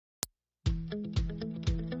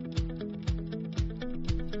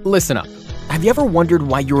Listen up. Have you ever wondered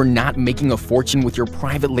why you're not making a fortune with your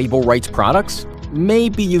private label rights products?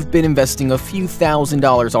 Maybe you've been investing a few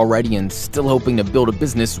 $1,000s already and still hoping to build a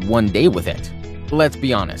business one day with it. Let's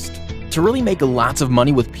be honest. To really make lots of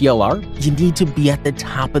money with PLR, you need to be at the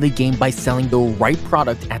top of the game by selling the right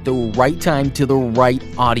product at the right time to the right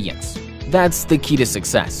audience. That's the key to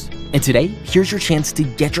success. And today, here's your chance to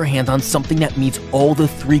get your hands on something that meets all the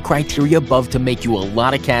 3 criteria above to make you a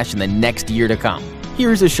lot of cash in the next year to come.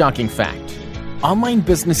 Here's a shocking fact. Online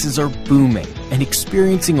businesses are booming and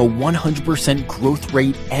experiencing a 100% growth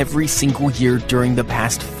rate every single year during the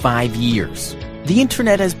past 5 years. The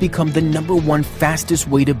internet has become the #1 fastest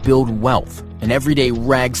way to build wealth, and everyday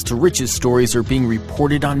rags to riches stories are being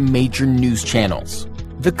reported on major news channels.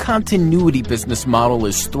 The continuity business model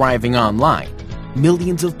is thriving online.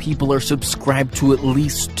 Millions of people are subscribed to at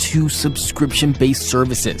least 2 subscription-based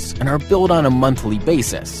services and are billed on a monthly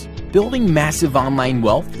basis. Building massive online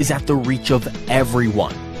wealth is at the reach of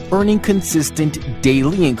everyone. Earning consistent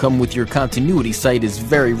daily income with your continuity site is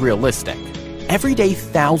very realistic. Every day,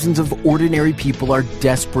 thousands of ordinary people are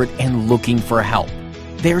desperate and looking for help.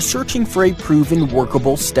 They are searching for a proven,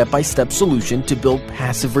 workable, step-by-step solution to build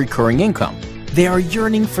passive recurring income. They are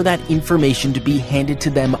yearning for that information to be handed to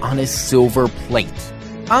them on a silver plate.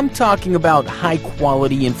 I'm talking about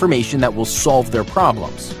high-quality information that will solve their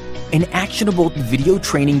problems. An actionable video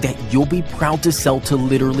training that you'll be proud to sell to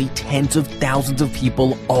literally tens of thousands of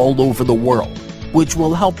people all over the world, which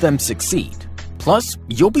will help them succeed. Plus,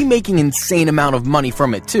 you'll be making an insane amount of money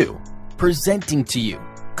from it too. Presenting to you,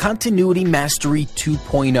 Continuity Mastery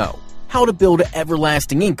 2.0, how to build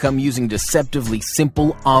everlasting income using deceptively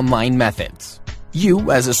simple online methods.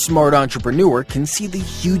 You, as a smart entrepreneur, can see the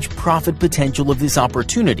huge profit potential of this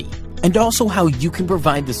opportunity, and also how you can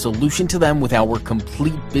provide the solution to them with our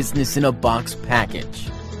complete business-in-a-box package.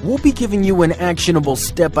 We'll be giving you an actionable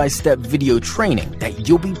step-by-step video training that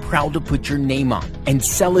you'll be proud to put your name on and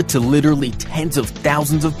sell it to literally tens of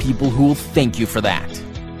thousands of people who will thank you for that.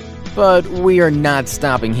 But we are not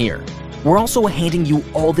stopping here. We're also handing you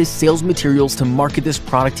all the sales materials to market this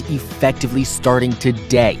product effectively starting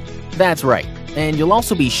today. That's right, and you'll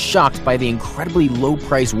also be shocked by the incredibly low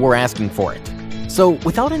price we're asking for it. So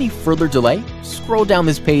without any further delay, scroll down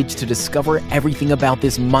this page to discover everything about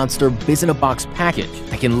this monster biz-in-a-box package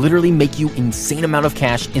that can literally make you insane amount of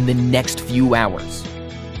cash in the next few hours.